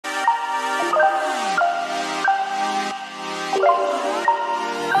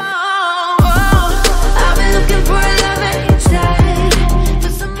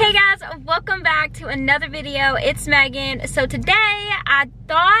another video. It's Megan. So today I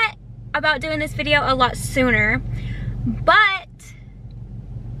thought about doing this video a lot sooner, but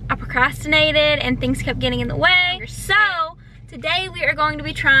I procrastinated and things kept getting in the way. So today we are going to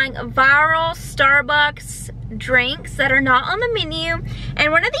be trying viral Starbucks drinks that are not on the menu.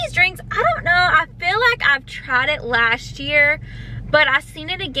 And one of these drinks, I don't know, I feel like I've tried it last year, but I seen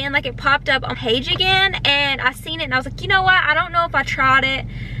it again, like it popped up on page again, and I seen it and I was like, you know what, I don't know if I tried it,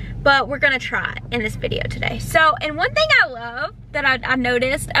 but we're gonna try it in this video today. So, and one thing I love that I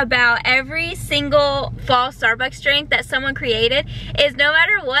noticed about every single fall Starbucks drink that someone created is no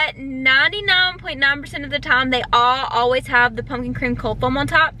matter what, 99.9% of the time, they all always have the pumpkin cream cold foam on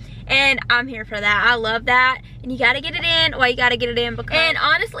top. And I'm here for that. I love that. And you gotta get it in. Well, you gotta get it in because, and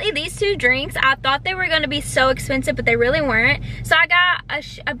honestly, these two drinks, I thought they were gonna be so expensive, but they really weren't. So I got a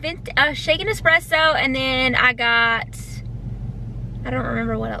shaken espresso, and then I got, I don't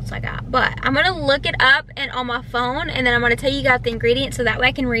remember what else I got, but I'm gonna look it up and on my phone, and then I'm gonna tell you guys the ingredients so that way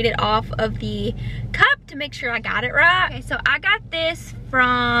I can read it off of the cup to make sure I got it right. Okay, so I got this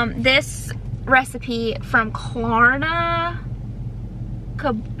from this recipe from Klarna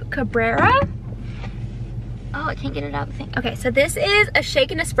Cabrera. Oh, I can't get it out of the thing. Okay, so this is a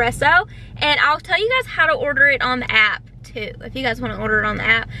shaken espresso, and I'll tell you guys how to order it on the app too, if you guys want to order it on the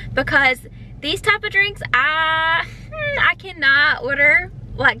app, because these type of drinks, I cannot order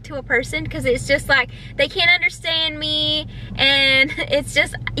like to a person because it's just like they can't understand me, and it's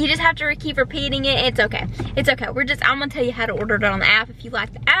just, you just have to keep repeating it. It's okay. It's okay. I'm gonna tell you how to order it on the app if you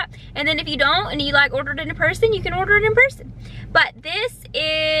like the app, and then if you don't and you like ordered it in person, you can order it in person. But this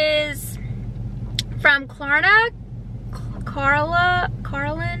is from Klarna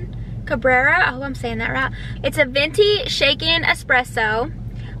Cabrera. I hope I'm saying that right. It's a venti shaken espresso,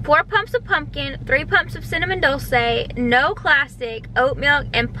 4 pumps of pumpkin, 3 pumps of cinnamon dolce, no classic, oat milk,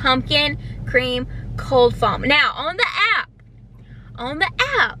 and pumpkin cream cold foam. Now, on the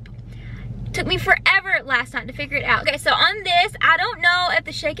app, took me forever last night to figure it out. Okay, so on this, I don't know if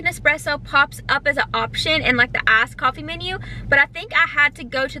the shaken espresso pops up as an option in like the iced coffee menu, but I think I had to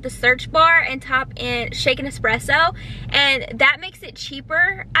go to the search bar and type in shaken espresso, and that makes it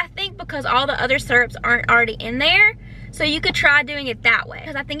cheaper, I think, because all the other syrups aren't already in there. So you could try doing it that way,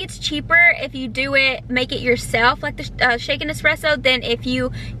 because I think it's cheaper if you do it, make it yourself, like the shaken espresso, than if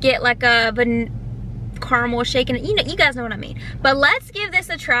you get like a caramel shaken, you know, you guys know what I mean. But let's give this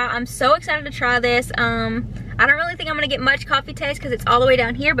a try. I'm so excited to try this. I don't really think I'm gonna get much coffee taste because it's all the way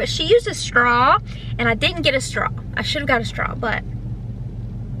down here, but she used a straw and I didn't get a straw. I should have got a straw, but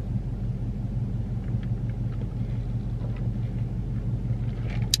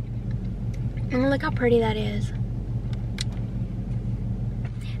look how pretty that is.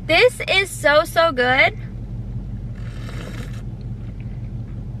 This is so good.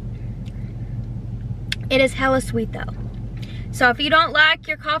 It is hella sweet though. So if you don't like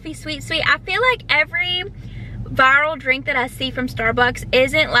your coffee sweet, I feel like every viral drink that I see from Starbucks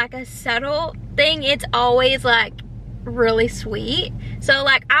isn't like a subtle thing. It's always like really sweet. So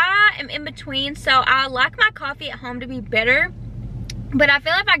like I am in between. So I like my coffee at home to be bitter, but I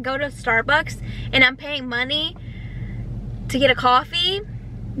feel like if I go to Starbucks and I'm paying money to get a coffee,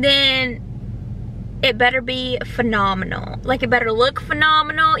 then it better be phenomenal. Like it better look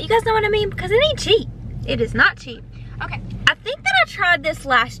phenomenal. You guys know what I mean? Because it ain't cheap. It is not cheap. Okay, I think that I tried this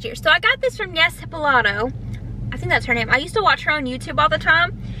last year. So I got this from Yes Hippolyto. I think that's her name. I used to watch her on YouTube all the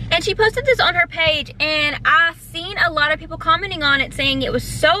time, and she posted this on her page, and I've seen a lot of people commenting on it saying it was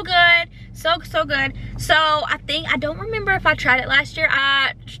so good, so good. So I don't remember if I tried it last year.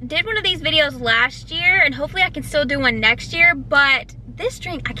 I did one of these videos last year, and hopefully I can still do one next year, but this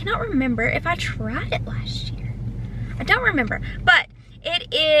drink, I cannot remember if I tried it last year. I don't remember, but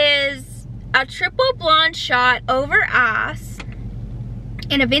it is a triple blonde shot over ice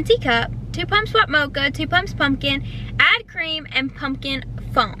in a venti cup, 2 pumps wet mocha, 2 pumps pumpkin, add cream and pumpkin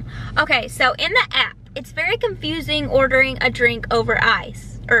foam. Okay, so in the app, it's very confusing ordering a drink over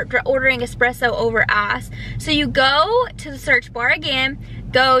ice, or ordering espresso over ice. So you go to the search bar again,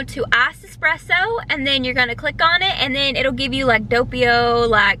 go to iced espresso, and then you're gonna click on it, and then it'll give you like doppio,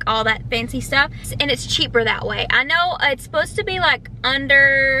 like all that fancy stuff, and it's cheaper that way. I know it's supposed to be like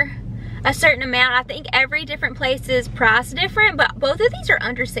under a certain amount. I think every different place is priced different, but both of these are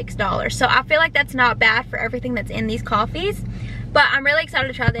under $6. So I feel like that's not bad for everything that's in these coffees. But I'm really excited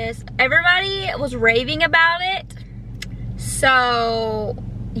to try this. Everybody was raving about it. So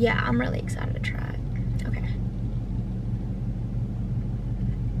yeah, I'm really excited to try it. Okay.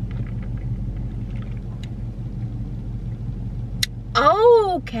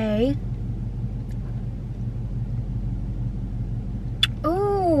 Okay.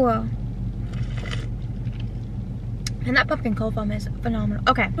 Ooh. And that pumpkin cold foam is phenomenal.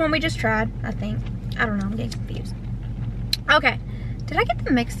 Okay, one we just tried, I think. I don't know, I'm getting confused. Okay, did I get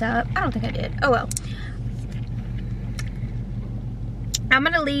them mixed up? I don't think I did. Oh well. I'm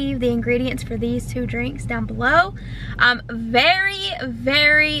gonna leave the ingredients for these two drinks down below. I'm very,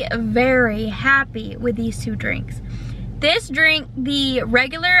 very, very happy with these two drinks. This drink, the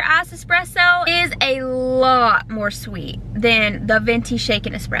regular iced espresso, is a lot more sweet than the venti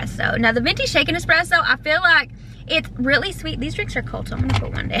shaken espresso. Now the venti shaken espresso, I feel like it's really sweet. These drinks are cold, so I'm gonna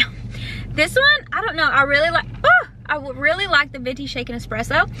put one down. This one, I don't know, I really like, I would really like the venti shaken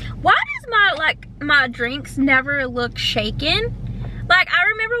espresso. Why does my drinks never look shaken? Like, I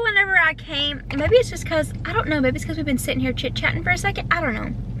remember whenever I came, maybe it's just because, I don't know, maybe it's because we've been sitting here chit-chatting for a second. I don't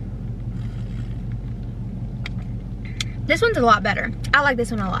know. This one's a lot better. I like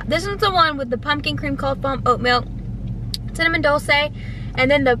this one a lot. This one's the one with the pumpkin cream cold foam, oat milk, cinnamon dolce, and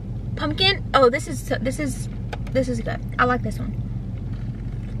then the pumpkin. Oh, this is good. I like this one.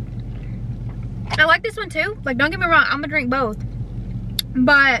 I like this one too. Like, don't get me wrong, I'm gonna drink both.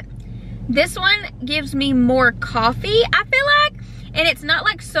 But this one gives me more coffee, I feel like. And it's not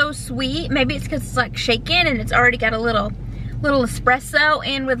like so sweet. Maybe it's because it's like shaken and it's already got a little espresso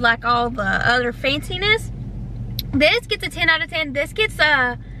in with like all the other fanciness. This gets a 10 out of 10. This gets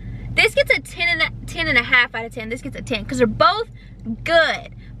a 10 and a half out of 10. This gets a 10 because they're both good.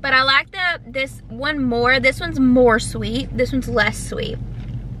 But I like this one more. This one's more sweet. This one's less sweet.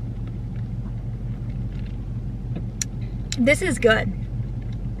 This is good.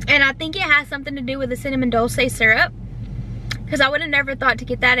 And I think it has something to do with the cinnamon dolce syrup. Because I would have never thought to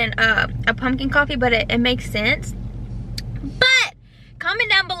get that in a pumpkin coffee, but it makes sense. But comment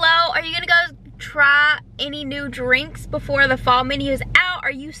down below, are you going to go try any new drinks before the fall menu is out?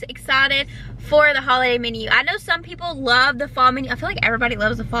 Are you excited for the holiday menu? I know some people love the fall menu. I feel like everybody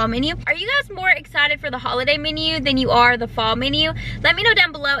loves the fall menu. Are you guys more excited for the holiday menu than you are the fall menu? Let me know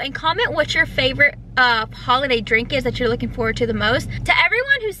down below and comment what your favorite holiday drink is that you're looking forward to the most. To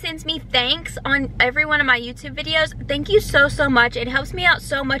everyone who sends me thanks on every one of my YouTube videos, thank you so much. It helps me out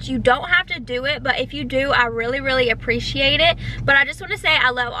so much. You don't have to do it, but if you do, I really appreciate it. But I just want to say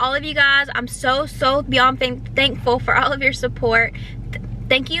I love all of you guys. I'm so beyond thankful for all of your support.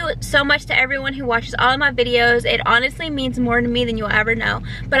 Thank you so much to everyone who watches all of my videos. It honestly means more to me than you'll ever know.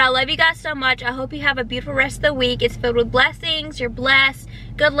 But I love you guys so much. I hope you have a beautiful rest of the week. It's filled with blessings. You're blessed.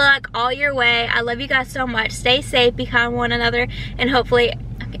 Good luck all your way. I love you guys so much. Stay safe. Be kind to one another. And hopefully,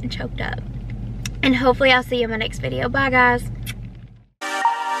 I'm getting choked up. And hopefully I'll see you in my next video. Bye, guys.